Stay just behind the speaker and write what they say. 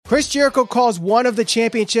Chris Jericho calls one of the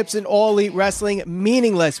championships in All Elite Wrestling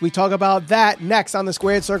meaningless. We talk about that next on the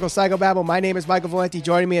Squared Circle Psychobabble. My name is Michael Valenti.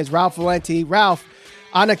 Joining me is Ralph Valenti. Ralph,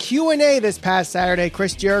 on a Q&A this past Saturday,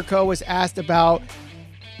 Chris Jericho was asked about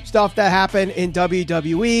stuff that happened in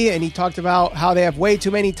WWE, and he talked about how they have way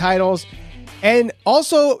too many titles, and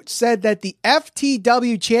also said that the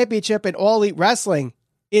FTW Championship in All Elite Wrestling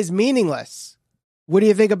is meaningless. What do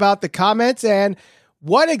you think about the comments, and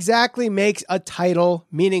what exactly makes a title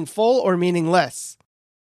meaningful or meaningless?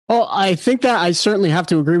 Well, I think that I certainly have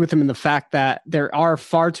to agree with him in the fact that there are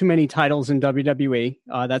far too many titles in WWE.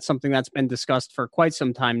 That's something that's been discussed for quite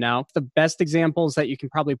some time now. The best examples that you can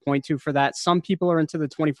probably point to for that, some people are into the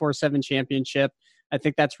 24/7 championship. I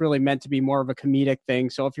think that's really meant to be more of a comedic thing.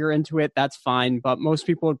 So if you're into it, that's fine. But most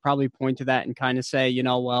people would probably point to that and kind of say,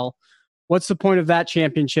 well, what's the point of that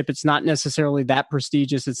championship? It's not necessarily that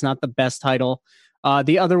prestigious. It's not the best title.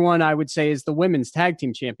 The other one I would say is the women's tag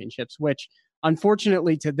team championships, which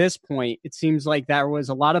unfortunately to this point, it seems like there was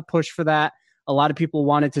a lot of push for that. A lot of people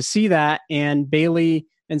wanted to see that. And Bayley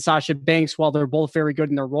and Sasha Banks, while they're both very good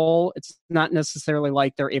in their role, it's not necessarily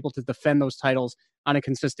like they're able to defend those titles on a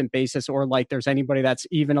consistent basis or like there's anybody that's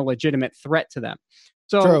even a legitimate threat to them.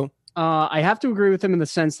 So I have to agree with him in the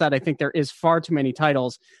sense that I think there is far too many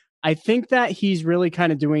titles. I think that he's really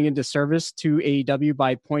kind of doing a disservice to AEW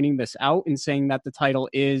by pointing this out and saying that the title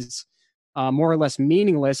is more or less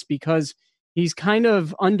meaningless because he's kind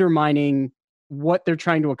of undermining what they're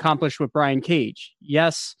trying to accomplish with Brian Cage.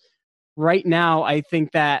 Yes, right now, I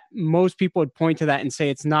think that most people would point to that and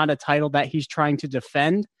say it's not a title that he's trying to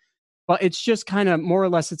defend, but it's just kind of more or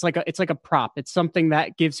less, it's like a prop. It's something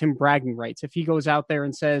that gives him bragging rights. If he goes out there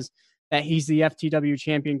and says that he's the FTW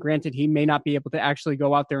champion, granted, he may not be able to actually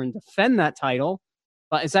go out there and defend that title,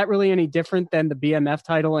 but is that really any different than the BMF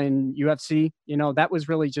title in UFC? That was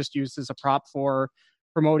really just used as a prop for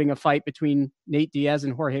promoting a fight between Nate Diaz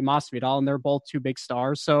and Jorge Masvidal, and they're both two big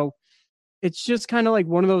stars. So it's just kind of like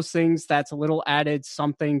one of those things that's a little added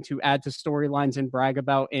something to add to storylines and brag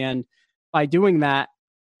about. And by doing that,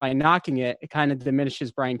 by knocking it, it kind of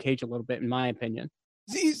diminishes Brian Cage a little bit, in my opinion.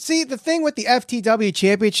 See, the thing with the FTW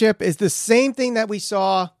championship is the same thing that we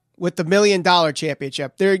saw with the $1 Million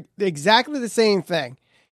Championship. They're exactly the same thing.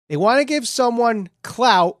 They want to give someone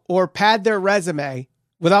clout or pad their resume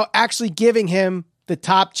without actually giving him the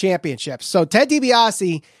top championship. So Ted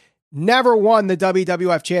DiBiase never won the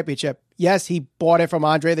WWF championship. Yes, he bought it from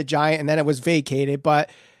Andre the Giant and then it was vacated, but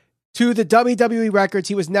to the WWE records,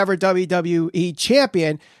 he was never WWE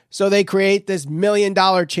champion. So they create this $1 Million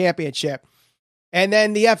Championship. And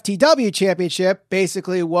then the FTW championship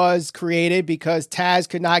basically was created because Taz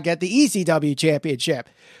could not get the ECW championship.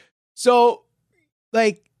 So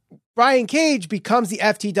like Brian Cage becomes the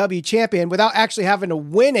FTW champion without actually having to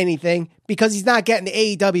win anything because he's not getting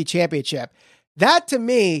the AEW championship. That to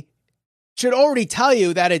me should already tell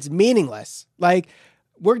you that it's meaningless. Like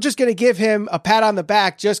we're just going to give him a pat on the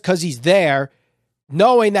back just because he's there,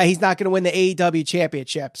 knowing that he's not going to win the AEW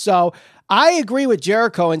championship. So I agree with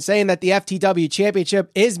Jericho in saying that the FTW championship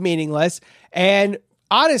is meaningless. And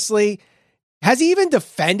honestly, has he even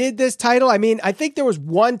defended this title? I mean, I think there was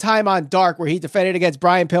one time on Dark where he defended against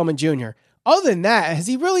Brian Pillman Jr. Other than that, has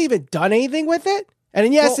he really even done anything with it?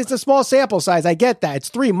 And yes, it's a small sample size. I get that. It's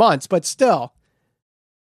 3 months, but still.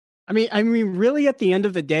 I mean, really at the end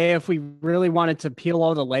of the day, if we really wanted to peel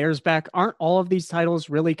all the layers back, aren't all of these titles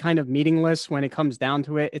really kind of meaningless when it comes down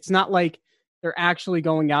to it? It's not like they're actually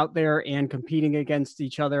going out there and competing against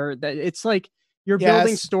each other. It's like you're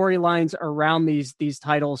building storylines around these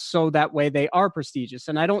titles so that way they are prestigious.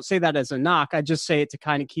 And I don't say that as a knock. I just say it to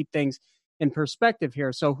kind of keep things in perspective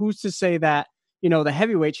here. So who's to say that, the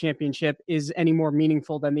heavyweight championship is any more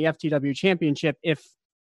meaningful than the FTW championship if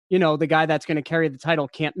the guy that's going to carry the title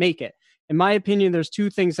can't make it? In my opinion, there's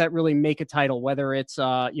two things that really make a title, whether it's, the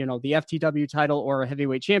FTW title or a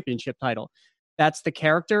heavyweight championship title. That's the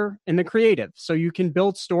character and the creative. So you can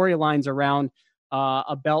build storylines around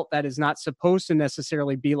a belt that is not supposed to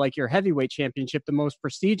necessarily be like your heavyweight championship, the most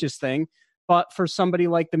prestigious thing. But for somebody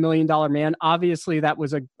like the $1 Million Man, obviously that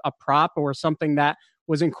was a prop or something that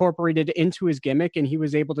was incorporated into his gimmick, and he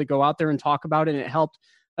was able to go out there and talk about it, and it helped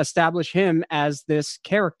establish him as this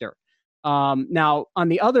character. Now, on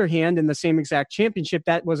the other hand, in the same exact championship,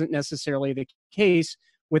 that wasn't necessarily the case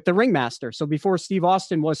with the Ringmaster. So before Steve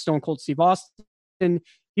Austin was Stone Cold Steve Austin,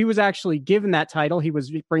 he was actually given that title. He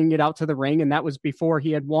was bringing it out to the ring, and that was before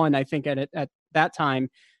he had won, I think, at that time.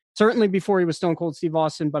 Certainly before he was Stone Cold Steve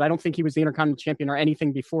Austin, but I don't think he was the Intercontinental Champion or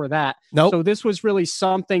anything before that. Nope. So this was really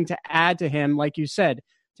something to add to him, like you said,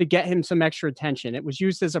 to get him some extra attention. It was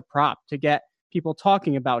used as a prop to get people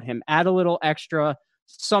talking about him, add a little extra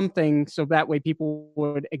something so that way people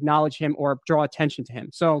would acknowledge him or draw attention to him.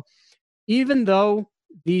 So even though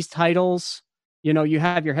these titles, you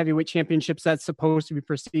have your heavyweight championships that's supposed to be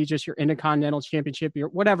prestigious, your Intercontinental Championship, your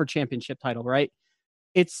whatever championship title, right?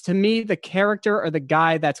 It's, to me, the character or the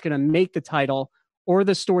guy that's going to make the title or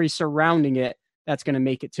the story surrounding it that's going to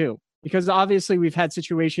make it too. Because obviously we've had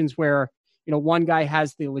situations where, one guy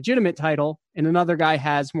has the legitimate title and another guy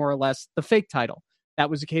has more or less the fake title. That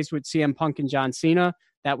was the case with CM Punk and John Cena.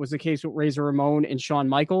 That was the case with Razor Ramon and Shawn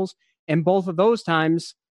Michaels. And both of those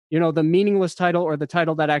times, the meaningless title or the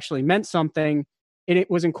title that actually meant something, and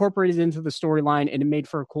it was incorporated into the storyline and it made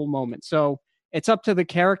for a cool moment. So it's up to the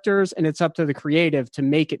characters and it's up to the creative to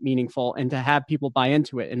make it meaningful and to have people buy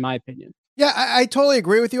into it, in my opinion. Yeah, I totally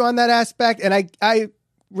agree with you on that aspect. And I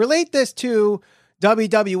relate this to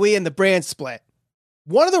WWE and the brand split.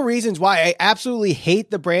 One of the reasons why I absolutely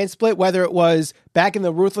hate the brand split, whether it was back in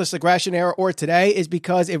the Ruthless Aggression era or today, is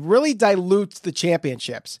because it really dilutes the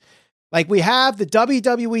championships. Like, we have the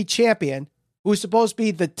WWE champion, who's supposed to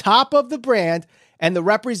be the top of the brand and the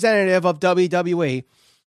representative of WWE.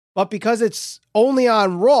 But because it's only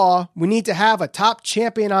on Raw, we need to have a top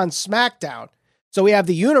champion on SmackDown. So we have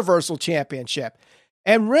the Universal Championship.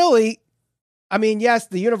 And really, I mean, yes,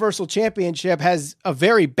 the Universal Championship has a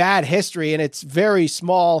very bad history and it's very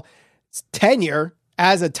small tenure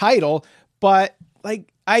as a title. But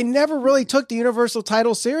like, I never really took the Universal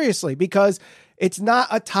title seriously because it's not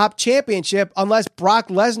a top championship unless Brock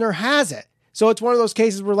Lesnar has it. So it's one of those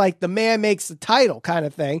cases where, like, the man makes the title kind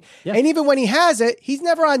of thing. Yeah. And even when he has it, he's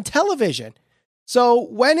never on television. So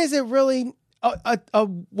when is it really a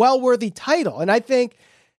well-worthy title? And I think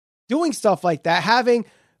doing stuff like that, having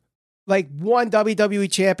like one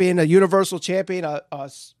WWE champion, a Universal champion, a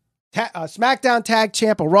SmackDown tag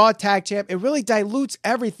champ, a Raw tag champ, it really dilutes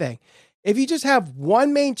everything. If you just have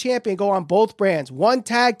one main champion go on both brands, one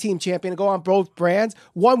tag team champion go on both brands,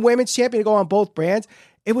 one women's champion go on both brands,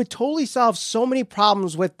 it would totally solve so many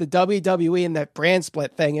problems with the WWE and that brand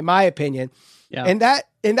split thing, in my opinion. Yeah. And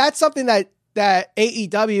that's something that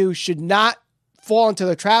AEW should not fall into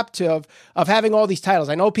the trap of having all these titles.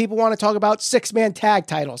 I know people want to talk about 6-man tag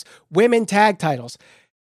titles, women tag titles.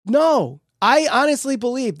 No, I honestly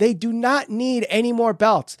believe they do not need any more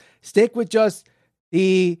belts. Stick with just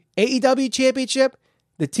the AEW championship,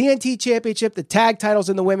 the TNT championship, the tag titles,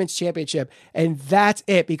 and the women's championship. And that's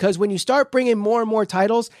it. Because when you start bringing more and more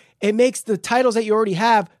titles, it makes the titles that you already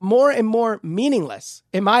have more and more meaningless,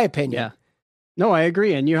 in my opinion. Yeah. No, I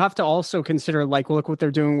agree. And you have to also consider, like, look what they're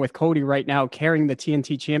doing with Cody right now, carrying the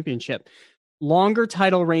TNT championship. Longer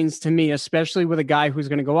title reigns, to me, especially with a guy who's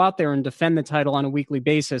going to go out there and defend the title on a weekly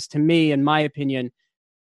basis, to me, in my opinion,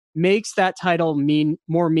 makes that title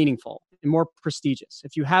more meaningful and more prestigious.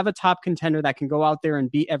 If you have a top contender that can go out there and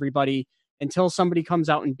beat everybody until somebody comes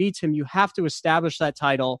out and beats him, you have to establish that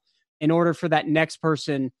title in order for that next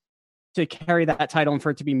person to carry that title and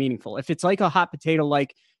for it to be meaningful. If it's like a hot potato,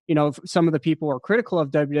 like, some of the people were critical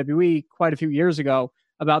of WWE quite a few years ago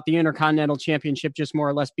about the Intercontinental Championship just more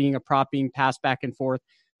or less being a prop being passed back and forth,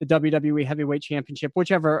 the WWE Heavyweight Championship,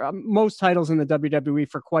 whichever, most titles in the WWE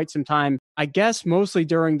for quite some time. I guess mostly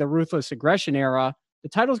during the Ruthless Aggression era, the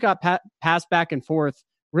titles got passed back and forth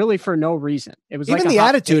really for no reason. It was even like the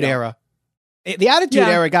Attitude Era. The Attitude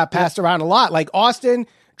Era got passed around a lot. Like Austin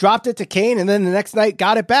dropped it to Kane and then the next night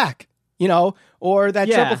got it back, or that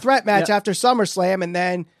triple threat match after SummerSlam and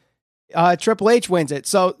then Triple H wins it.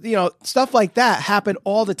 So, stuff like that happen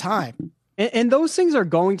all the time. And those things are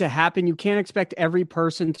going to happen. You can't expect every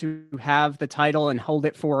person to have the title and hold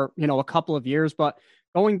it for, a couple of years. But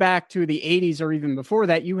going back to the 80s or even before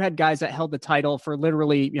that, you had guys that held the title for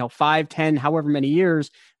literally, 5, 10, however many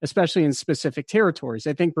years, especially in specific territories.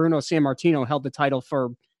 I think Bruno Sammartino held the title for,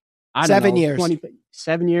 7 years.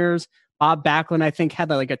 7 years. Bob Backlund, I think, had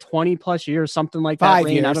like a 20 plus years, something like that. 5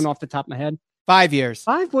 years. I don't know off the top of my head. 5 years.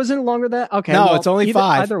 5? Wasn't it longer than that? Okay. No, it's only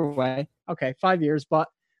 5. Either way. Okay, 5 years. But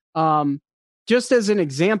just as an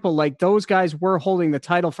example, like those guys were holding the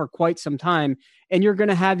title for quite some time. And you're going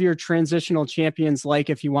to have your transitional champions,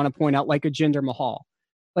 like if you want to point out, like a Jinder Mahal.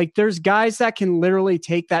 Like there's guys that can literally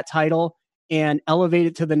take that title and elevate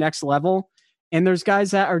it to the next level. And there's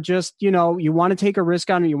guys that are just, you want to take a risk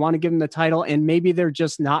on it, you want to give them the title, and maybe they're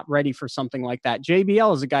just not ready for something like that.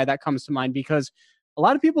 JBL is a guy that comes to mind because a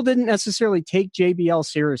lot of people didn't necessarily take JBL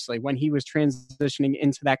seriously when he was transitioning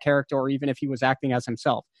into that character or even if he was acting as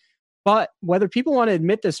himself. But whether people want to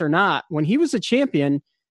admit this or not, when he was a champion,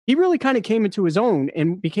 he really kind of came into his own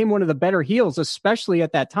and became one of the better heels, especially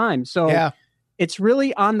at that time. So it's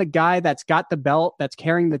really on the guy that's got the belt, that's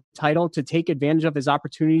carrying the title, to take advantage of his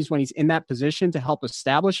opportunities when he's in that position to help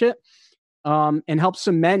establish it. and help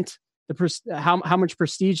cement how much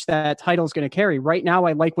prestige that title is going to carry. Right now,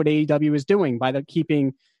 I like what AEW is doing by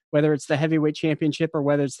keeping, whether it's the heavyweight championship or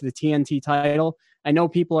whether it's the TNT title. I know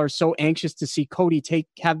people are so anxious to see Cody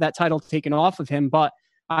have that title taken off of him, but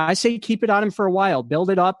I say keep it on him for a while, build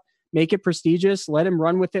it up, make it prestigious, let him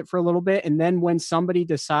run with it for a little bit. And then when somebody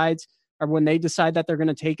decides, or when they decide that they're going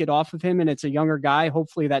to take it off of him and it's a younger guy,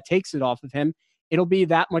 hopefully that takes it off of him, it'll be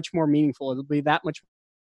that much more meaningful. It'll be that much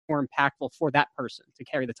more impactful for that person to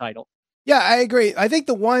carry the title. Yeah, I agree. I think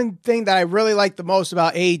the one thing that I really like the most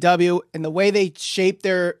about AEW and the way they shape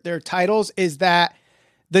their titles is that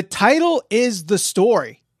the title is the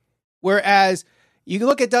story. Whereas you can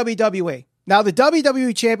look at WWE. Now, the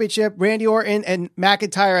WWE Championship, Randy Orton and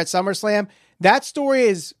McIntyre at SummerSlam, that story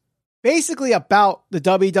is basically about the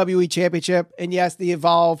WWE Championship. And yes, the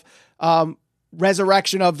Evolve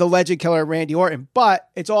resurrection of the legend killer Randy Orton. But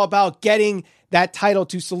it's all about getting that title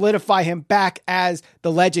to solidify him back as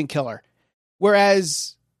the legend killer.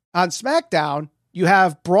 Whereas on SmackDown, you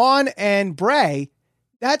have Braun and Bray.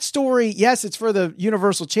 That story, yes, it's for the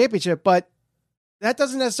Universal Championship, but that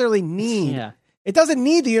doesn't necessarily need, it doesn't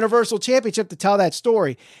need the Universal Championship to tell that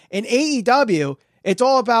story. In AEW, it's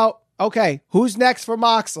all about, okay, who's next for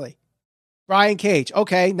Moxley? Brian Cage.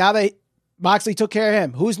 Okay, now Moxley took care of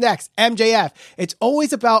him. Who's next? MJF. It's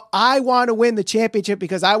always about, I want to win the championship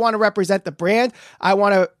because I want to represent the brand. I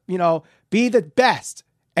want to, be the best.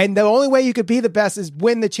 And the only way you could be the best is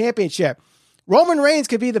win the championship. Roman Reigns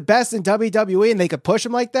could be the best in WWE and they could push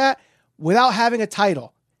him like that without having a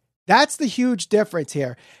title. That's the huge difference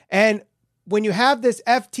here. And when you have this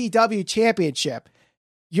FTW championship,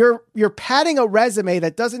 you're padding a resume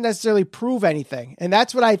that doesn't necessarily prove anything. And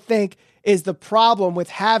that's what I think is the problem with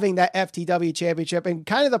having that FTW championship, and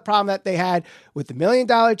kind of the problem that they had with the $1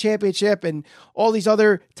 Million Championship and all these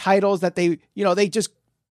other titles that they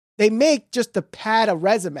make just to pad a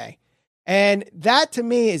resume. And that to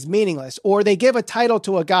me is meaningless. Or they give a title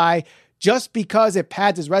to a guy just because it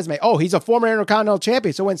pads his resume. Oh, he's a former Intercontinental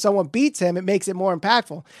Champion, so when someone beats him, it makes it more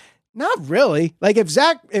impactful. Not really. Like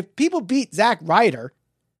if people beat Zack Ryder,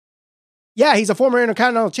 yeah, he's a former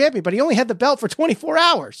Intercontinental Champion, but he only had the belt for 24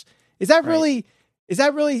 hours. Is that really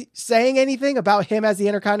saying anything about him as the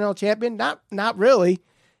Intercontinental Champion? Not really.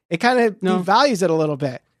 It kind of devalues it a little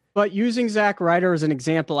bit. But using Zack Ryder as an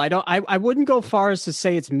example, I wouldn't go far as to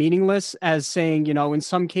say it's meaningless, as saying, in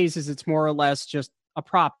some cases it's more or less just a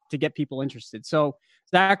prop to get people interested. So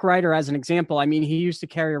Zack Ryder as an example, I mean, he used to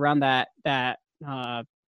carry around that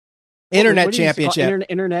Internet Championship,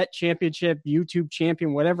 Internet Championship, YouTube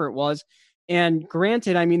Champion, whatever it was. And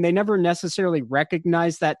granted, I mean, they never necessarily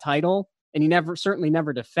recognized that title, and he certainly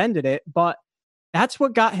never defended it, but that's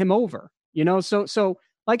what got him over, So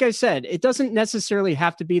like I said, it doesn't necessarily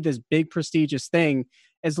have to be this big prestigious thing,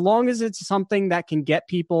 as long as it's something that can get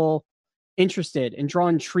people interested and draw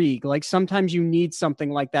intrigue. Like sometimes you need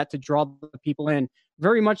something like that to draw the people in,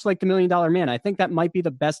 very much like the $1 Million Man. I think that might be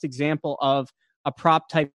the best example of a prop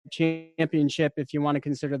type championship, if you want to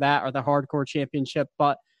consider that, or the hardcore championship.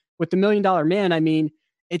 But with the $1 Million Man, I mean,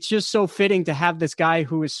 it's just so fitting to have this guy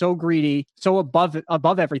who is so greedy, so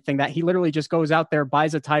above everything, that he literally just goes out there,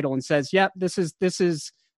 buys a title and says, yep, this is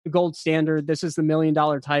the gold standard. This is the $1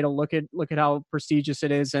 Million title. Look at how prestigious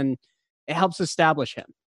it is. And it helps establish him.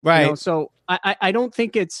 Right. So I don't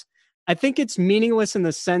think I think it's meaningless in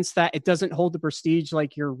the sense that it doesn't hold the prestige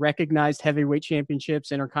like your recognized heavyweight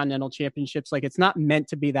championships, intercontinental championships. Like it's not meant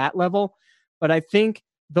to be that level, but I think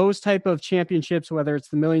those type of championships, whether it's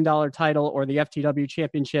the $1 Million title or the FTW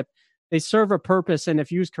championship, they serve a purpose. And if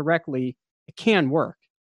used correctly, it can work.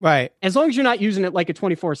 Right. As long as you're not using it like a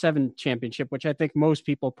 24/7 championship, which I think most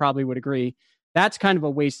people probably would agree, that's kind of a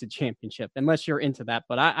wasted championship unless you're into that.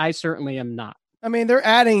 But I certainly am not. I mean, they're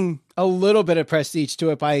adding a little bit of prestige to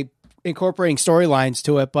it by incorporating storylines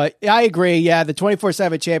to it. But I agree. Yeah, the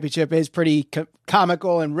 24/7 championship is pretty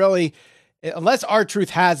comical, and really, unless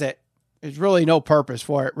R-Truth has it, there's really no purpose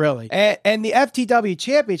for it, really. And the FTW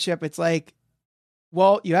championship, it's like,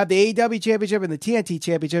 well, you have the AEW championship and the TNT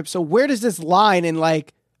championship. So where does this line in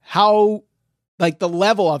like how, like the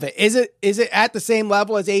level of it? Is it at the same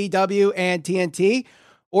level as AEW and TNT?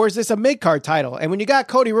 Or is this a mid-card title? And when you got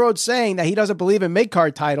Cody Rhodes saying that he doesn't believe in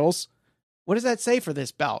mid-card titles, what does that say for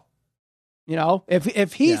this belt?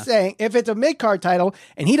 If he's saying, if it's a mid-card title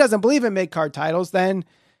and he doesn't believe in mid-card titles, then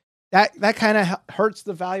that kind of hurts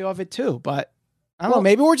the value of it too. But I don't know,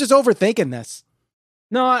 maybe we're just overthinking this.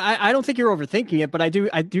 No, I don't think you're overthinking it, but I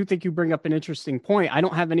do think you bring up an interesting point. I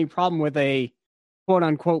don't have any problem with a quote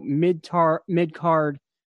unquote mid-card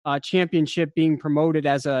championship being promoted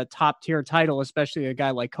as a top tier title, especially a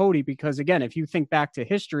guy like Cody, because again, if you think back to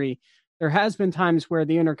history, there has been times where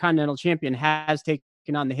the Intercontinental Champion has taken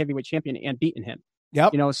on the heavyweight champion and beaten him.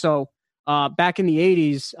 Yep. You know, so back in the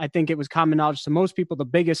 80s, I think it was common knowledge to most people, the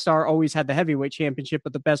biggest star always had the heavyweight championship,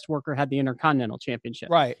 but the best worker had the Intercontinental Championship.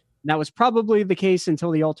 Right. And that was probably the case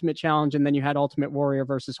until the Ultimate Challenge, and then you had Ultimate Warrior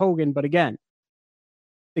versus Hogan. But again,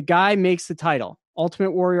 the guy makes the title.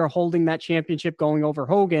 Ultimate Warrior holding that championship, going over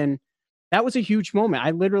Hogan. That was a huge moment.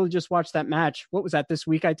 I literally just watched that match. What was that, this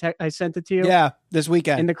week? I sent it to you? Yeah, this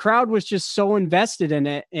weekend. And the crowd was just so invested in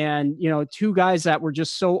it. And, you know, two guys that were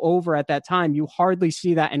just so over at that time, you hardly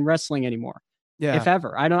see that in wrestling anymore. Yeah. If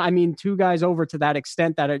ever. I mean, two guys over to that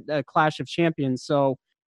extent, that a clash of champions. So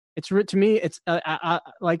it's, to me, it's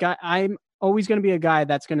I'm always going to be a guy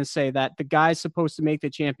that's going to say that the guy's supposed to make the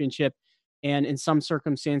championship. And in some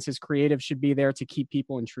circumstances, creative should be there to keep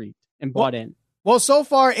people intrigued and bought in. Well, so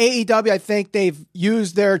far, AEW, I think they've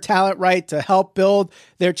used their talent right to help build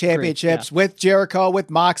their championships with Jericho, with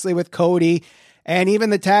Moxley, with Cody, and even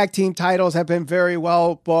the tag team titles have been very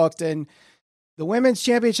well booked. And the women's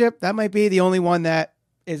championship, that might be the only one that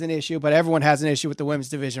is an issue, but everyone has an issue with the women's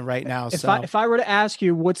division right now. If I were to ask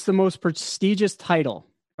you, what's the most prestigious title?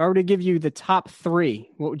 If I were to give you the top three,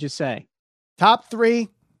 what would you say? Top three,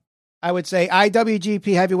 I would say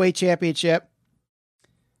IWGP Heavyweight Championship.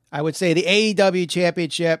 I would say the AEW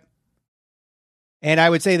Championship. And I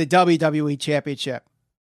would say the WWE Championship.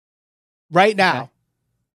 Right now,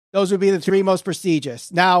 those would be the three most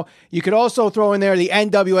prestigious. Now, you could also throw in there the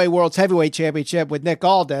NWA World's Heavyweight Championship with Nick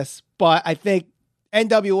Aldis, but I think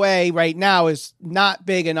NWA right now is not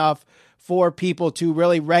big enough for people to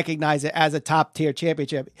really recognize it as a top-tier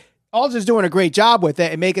championship. Aldis is doing a great job with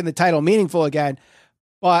it and making the title meaningful again,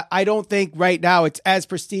 but I don't think right now it's as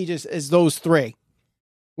prestigious as those three.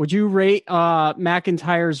 Would you rate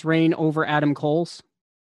McIntyre's reign over Adam Cole's,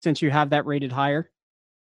 since you have that rated higher?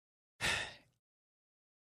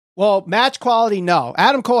 Well, match quality, no.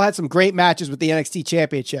 Adam Cole had some great matches with the NXT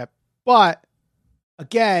Championship, but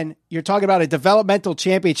again, you're talking about a developmental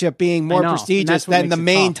championship being more prestigious than the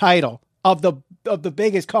main title of the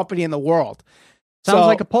biggest company in the world. Sounds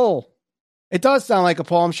like a poll. It does sound like a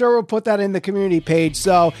poll. I'm sure we'll put that in the community page.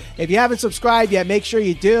 So if you haven't subscribed yet, make sure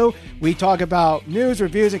you do. We talk about news,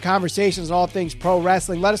 reviews, and conversations, all things pro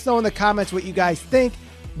wrestling. Let us know in the comments what you guys think.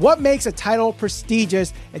 What makes a title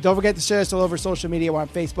prestigious? And don't forget to share us all over social media. We're on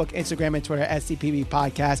Facebook, Instagram, and Twitter, SCPB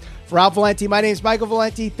Podcast. For Al Valenti, my name is Michael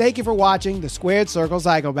Valenti. Thank you for watching the Squared Circle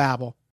Psychobabble.